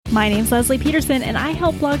My name's Leslie Peterson, and I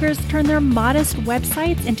help bloggers turn their modest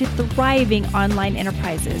websites into thriving online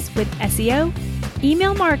enterprises with SEO,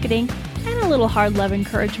 email marketing, and a little hard love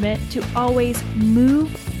encouragement to always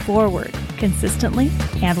move forward consistently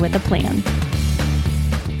and with a plan.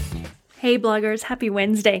 Hey bloggers, happy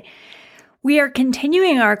Wednesday. We are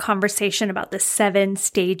continuing our conversation about the 7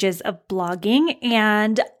 stages of blogging,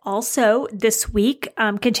 and also this week,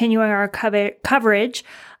 continuing our coverage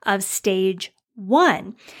of stage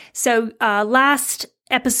 1. So last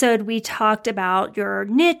episode, we talked about your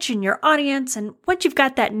niche and your audience, and once you've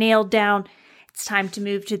got that nailed down, it's time to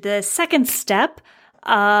move to the second step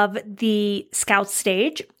of the Scout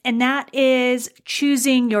stage, and that is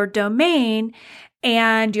choosing your domain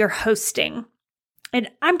and your hosting. And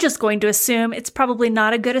I'm just going to assume, it's probably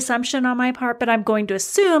not a good assumption on my part, but I'm going to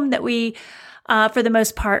assume that we, for the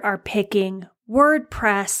most part, are picking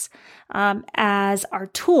WordPress as our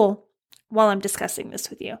tool while I'm discussing this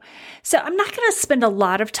with you. So I'm not going to spend a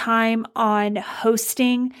lot of time on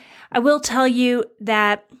hosting. I will tell you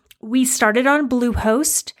that we started on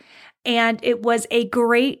Bluehost, and it was a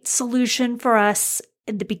great solution for us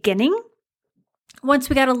in the beginning. Once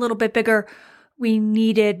we got a little bit bigger, we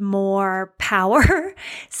needed more power.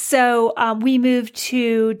 So we moved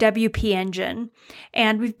to WP Engine,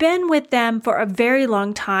 and we've been with them for a very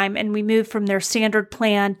long time. And we moved from their standard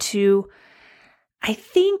plan to, I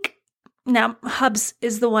think, now Hubs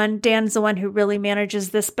is the one, Dan's the one who really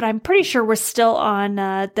manages this, but I'm pretty sure we're still on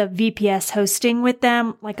the VPS hosting with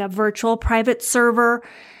them, like a virtual private server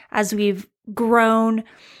as we've grown.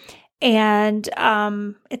 And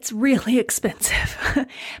it's really expensive,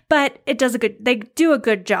 but they do a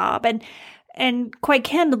good job. And quite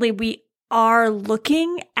candidly, we are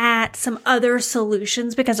looking at some other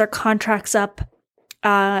solutions because our contract's up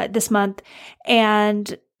this month,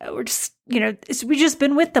 and we're just, we've just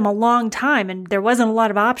been with them a long time, and there wasn't a lot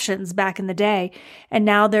of options back in the day, and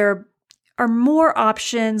now there are more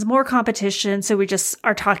options, more competition. So we just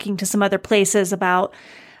are talking to some other places about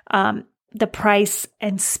the price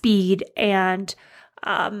and speed and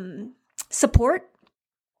support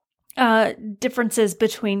differences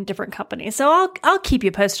between different companies. So I'll keep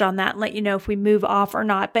you posted on that and let you know if we move off or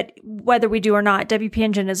not. But whether we do or not, WP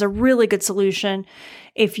Engine is a really good solution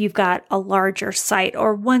if you've got a larger site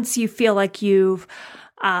or once you feel like you've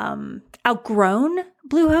outgrown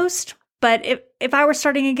Bluehost. But if I were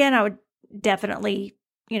starting again, I would definitely,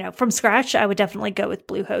 from scratch, I would definitely go with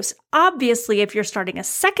Bluehost. Obviously, if you're starting a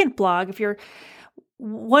second blog, if you're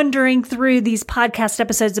wandering through these podcast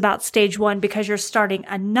episodes about stage 1 because you're starting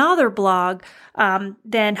another blog,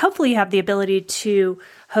 then hopefully you have the ability to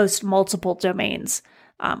host multiple domains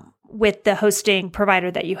with the hosting provider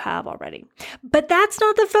that you have already. But that's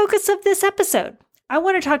not the focus of this episode. I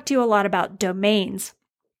want to talk to you a lot about domains.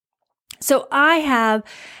 So I have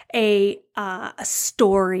a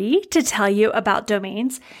story to tell you about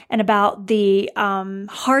domains and about the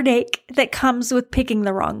heartache that comes with picking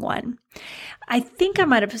the wrong one. I think I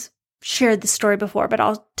might have shared the story before, but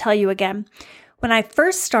I'll tell you again. When I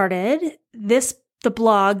first started the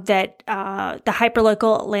blog that the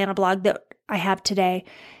hyperlocal Atlanta blog that I have today,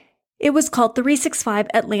 it was called 365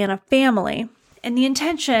 Atlanta Family, and the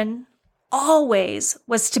intention always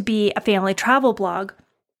was to be a family travel blog.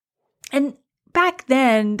 And back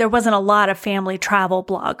then, there wasn't a lot of family travel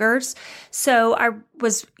bloggers. So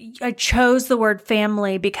I chose the word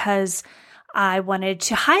family because I wanted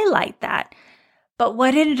to highlight that. But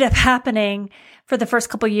what ended up happening for the first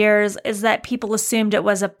couple of years is that people assumed it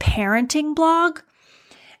was a parenting blog.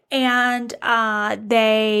 And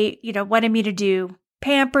they, wanted me to do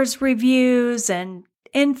Pampers reviews and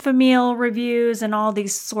Infamil reviews and all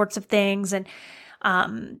these sorts of things. And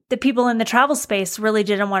the people in the travel space really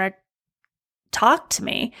didn't want to talk to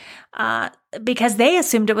me because they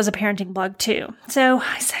assumed it was a parenting blog too. So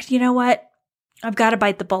I said, you know what? I've got to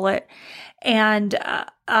bite the bullet and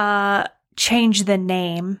change the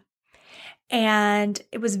name. And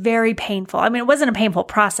it was very painful. I mean, it wasn't a painful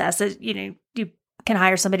process. You can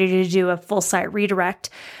hire somebody to do a full site redirect.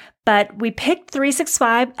 But we picked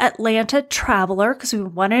 365 Atlanta Traveler because we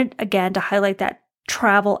wanted, again, to highlight that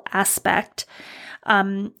travel aspect.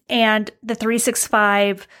 And the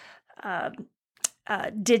 365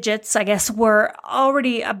 digits, I guess, were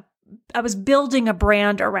already I was building a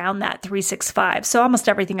brand around that 365. So almost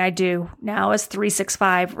everything I do now is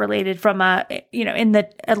 365 related from in the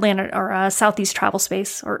Atlanta or Southeast travel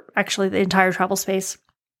space, or actually the entire travel space.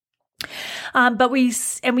 But we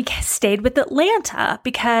stayed with Atlanta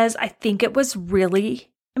because I think it was really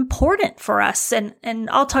important for us. And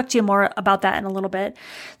I'll talk to you more about that in a little bit.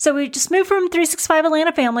 So we just moved from 365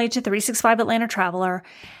 Atlanta Family to 365 Atlanta Traveler.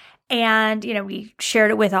 And, we shared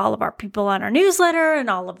it with all of our people on our newsletter and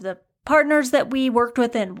all of the partners that we worked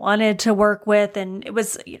with and wanted to work with. And it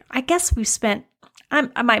was, I guess we spent,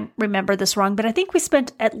 I might remember this wrong, but I think we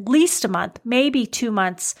spent at least a month, maybe 2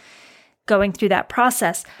 months going through that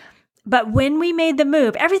process. But when we made the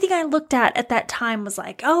move, everything I looked at that time was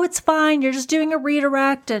like, oh, it's fine. You're just doing a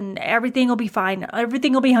redirect and everything will be fine.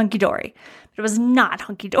 Everything will be hunky-dory. But it was not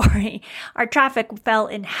hunky-dory. Our traffic fell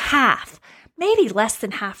in half, maybe less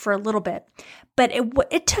than half for a little bit. But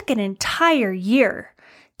it took an entire year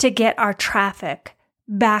to get our traffic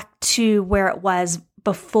back to where it was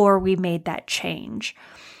before we made that change.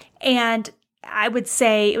 And I would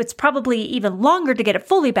say it's probably even longer to get it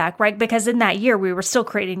fully back, right? Because in that year, we were still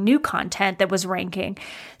creating new content that was ranking.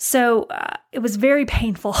 So it was very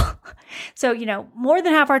painful. So, more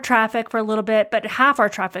than half our traffic for a little bit, but half our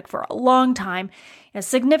traffic for a long time, a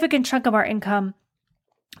significant chunk of our income,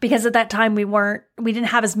 because at that time we didn't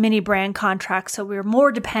have as many brand contracts. So we were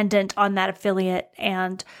more dependent on that affiliate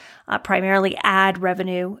and primarily ad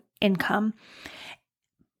revenue income.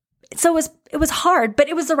 So it was hard, but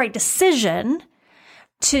it was the right decision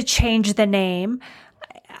to change the name.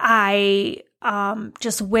 I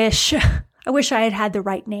just wish I had the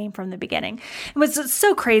right name from the beginning. It was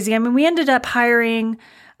so crazy. I mean, we ended up hiring,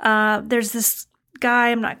 there's this guy,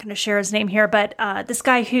 I'm not going to share his name here, but this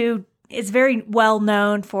guy who is very well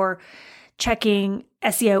known for checking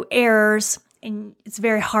SEO errors, and it's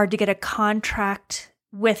very hard to get a contract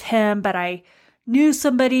with him, but I knew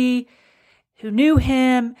somebody who knew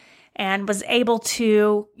him and was able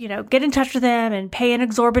to, get in touch with him and pay an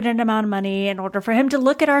exorbitant amount of money in order for him to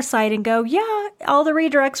look at our site and go, yeah, all the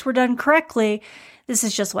redirects were done correctly. This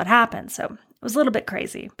is just what happened. So it was a little bit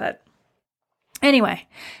crazy, but anyway,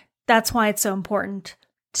 that's why it's so important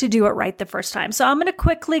to do it right the first time. So I'm going to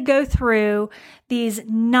quickly go through these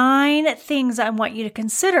 9 things I want you to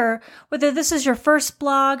consider, whether this is your first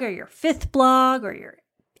blog or your 5th blog or your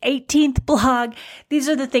 18th blog. These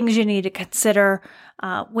are the things you need to consider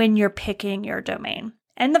when you're picking your domain.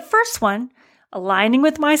 And the first one, aligning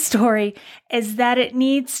with my story, is that it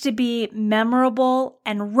needs to be memorable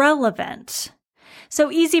and relevant. So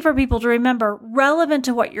easy for people to remember, relevant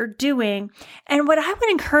to what you're doing. And what I would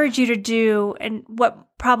encourage you to do, and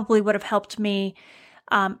what probably would have helped me,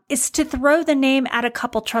 is to throw the name at a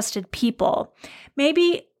couple trusted people.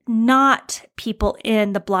 Maybe not people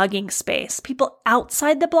in the blogging space, people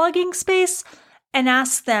outside the blogging space, and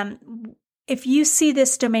ask them, if you see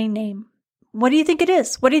this domain name, what do you think it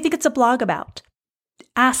is? What do you think it's a blog about?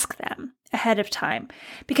 Ask them ahead of time,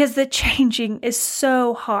 because the changing is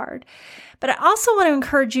so hard. But I also want to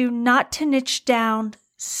encourage you not to niche down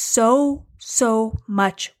so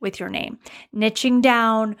much with your name. Niching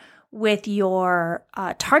down with your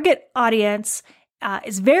target audience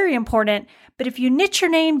is very important. But if you niche your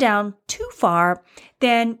name down too far,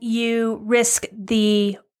 then you risk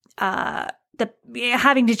the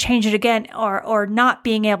having to change it again, or not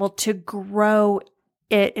being able to grow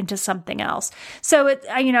it into something else. So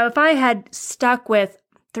if I had stuck with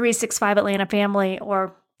 365 Atlanta Family,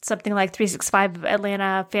 or something like 365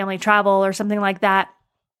 Atlanta Family Travel, or something like that,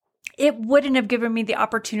 it wouldn't have given me the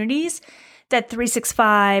opportunities that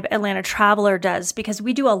 365 Atlanta Traveler does, because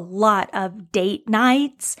we do a lot of date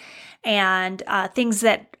nights and things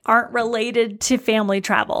that aren't related to family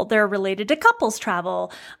travel. They're related to couples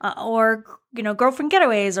travel, or girlfriend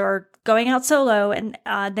getaways, or going out solo, and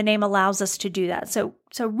the name allows us to do that. So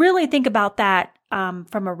really think about that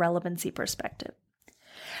from a relevancy perspective.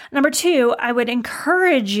 Number 2, I would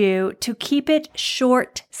encourage you to keep it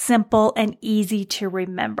short, simple, and easy to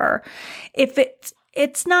remember. If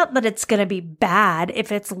it's not that it's going to be bad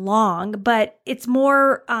if it's long, but it's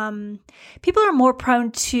more, people are more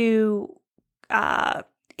prone to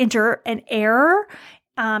enter an error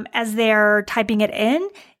as they're typing it in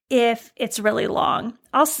if it's really long.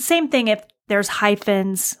 Also, same thing if there's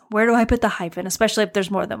hyphens. Where do I put the hyphen? Especially if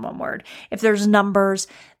there's more than one word. If there's numbers,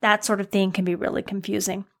 that sort of thing can be really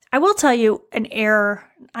confusing. I will tell you an error.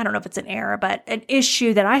 I don't know if it's an error, but an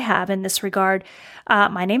issue that I have in this regard.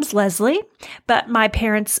 My name's Leslie, but my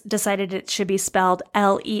parents decided it should be spelled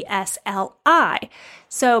Lesli.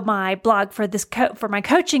 So my blog for for my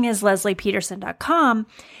coaching is lesliepeterson.com,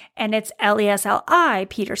 and it's LESLI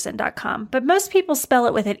Peterson.com. But most people spell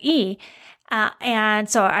it with an E. And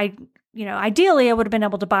so ideally I would have been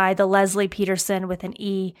able to buy the Leslie Peterson with an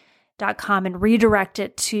E.com and redirect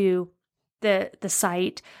it to the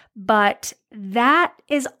site, but that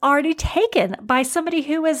is already taken by somebody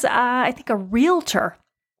who is, I think, a realtor.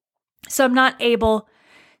 So I'm not able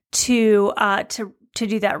to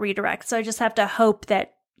do that redirect. So I just have to hope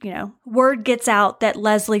that word gets out that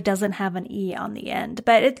Leslie doesn't have an E on the end.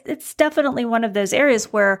 But it's definitely one of those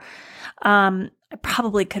areas where I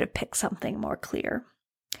probably could have picked something more clear.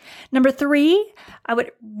 Number 3, I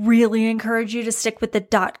would really encourage you to stick with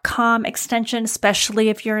the .com extension, especially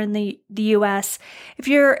if you're in the US. If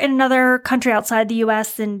you're in another country outside the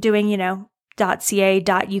US, then doing, .ca,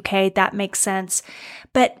 .uk, that makes sense.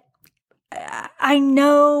 But I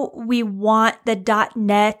know we want the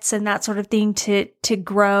 .nets and that sort of thing to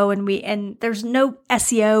grow, and there's no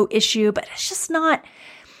SEO issue, but it's just not.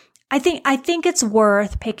 I think it's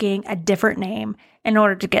worth picking a different name in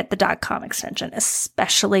order to get the .com extension,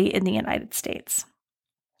 especially in the United States.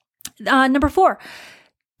 Number 4,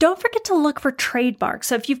 don't forget to look for trademarks.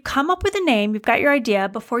 So if you've come up with a name, you've got your idea,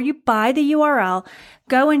 before you buy the URL,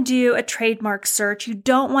 go and do a trademark search. You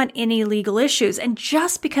don't want any legal issues. And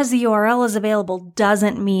just because the URL is available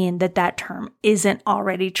doesn't mean that term isn't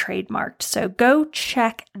already trademarked. So go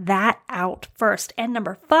check that out first. And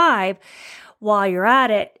number 5, while you're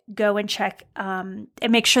at it, go and check and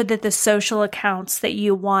make sure that the social accounts that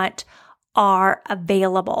you want are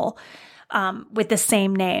available with the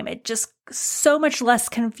same name. It just so much less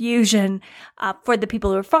confusion for the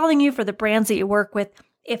people who are following you, for the brands that you work with,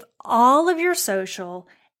 if all of your social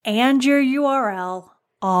and your URL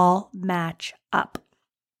all match up.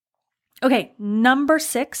 Okay, number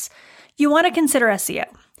 6, you want to consider SEO.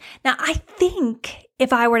 Now, I think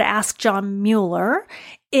if I were to ask John Mueller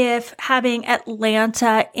if having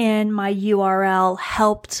Atlanta in my URL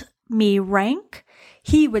helped me rank,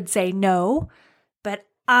 he would say no, but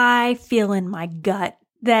I feel in my gut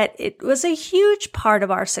that it was a huge part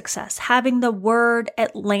of our success. Having the word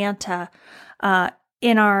Atlanta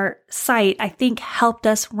in our site, I think, helped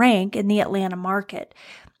us rank in the Atlanta market.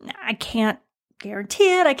 I can't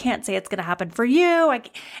guarantee it. I can't say it's going to happen for you.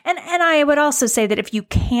 And I would also say that if you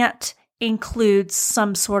can't include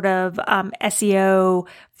some sort of SEO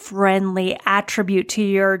friendly attribute to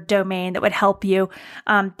your domain that would help you,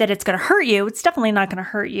 that it's going to hurt you, it's definitely not going to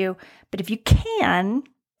hurt you. But if you can,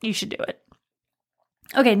 you should do it.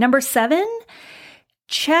 Okay, number 7,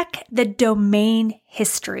 check the domain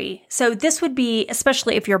history. So this would be,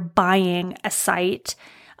 especially if you're buying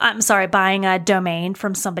buying a domain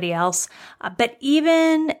from somebody else. But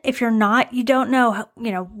even if you're not, you don't know,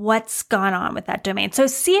 what's gone on with that domain. So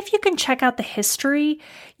see if you can check out the history.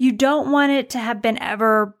 You don't want it to have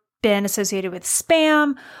ever been associated with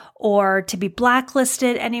spam or to be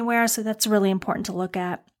blacklisted anywhere. So that's really important to look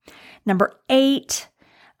at. Number 8,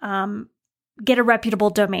 get a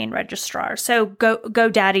reputable domain registrar. So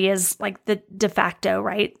GoDaddy is like the de facto,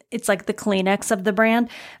 right? It's like the Kleenex of the brand.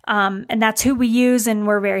 And that's who we use, and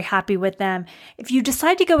we're very happy with them. If you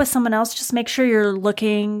decide to go with someone else, just make sure you're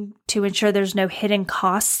looking to ensure there's no hidden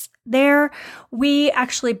costs there. We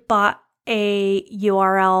actually bought a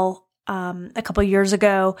URL a couple years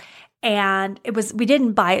ago, and we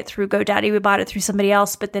didn't buy it through GoDaddy. We bought it through somebody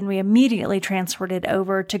else, but then we immediately transferred it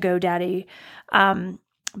over to GoDaddy,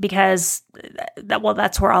 because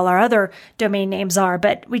that's where all our other domain names are.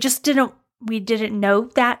 But we didn't know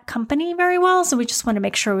that company very well. So we just want to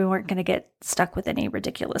make sure we weren't going to get stuck with any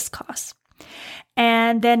ridiculous costs.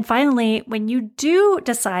 And then finally, when you do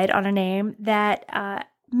decide on a name that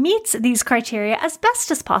meets these criteria as best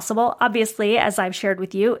as possible, obviously, as I've shared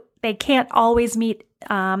with you, they can't always meet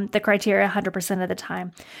the criteria 100% of the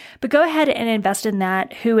time. But go ahead and invest in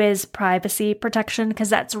that WHOIS privacy protection, because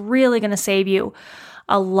that's really going to save you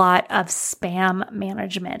a lot of spam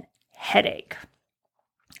management headache.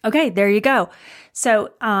 Okay, there you go. So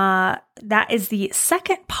that is the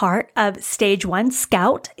second part of Stage 1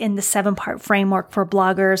 Scout in the 7-part framework for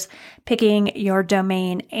bloggers picking your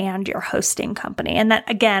domain and your hosting company. And that,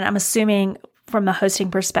 again, I'm assuming from the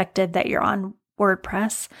hosting perspective that you're on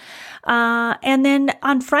WordPress. And then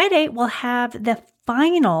on Friday, we'll have the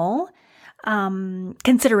final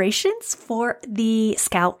considerations for the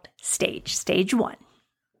Scout stage, Stage 1.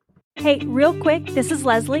 Hey, real quick, this is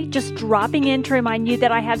Leslie, just dropping in to remind you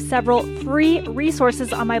that I have several free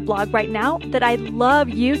resources on my blog right now that I'd love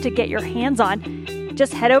you to get your hands on.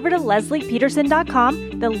 Just head over to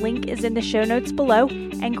lesliepeterson.com. The link is in the show notes below,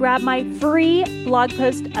 and grab my free blog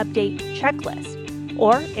post update checklist.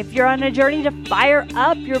 Or if you're on a journey to fire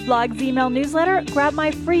up your blog's email newsletter, grab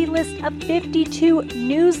my free list of 52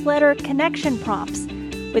 newsletter connection prompts.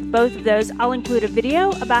 With both of those, I'll include a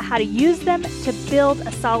video about how to use them to build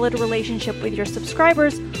a solid relationship with your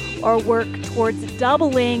subscribers or work towards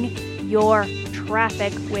doubling your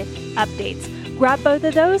traffic with updates. Grab both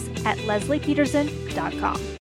of those at lesliepeterson.com.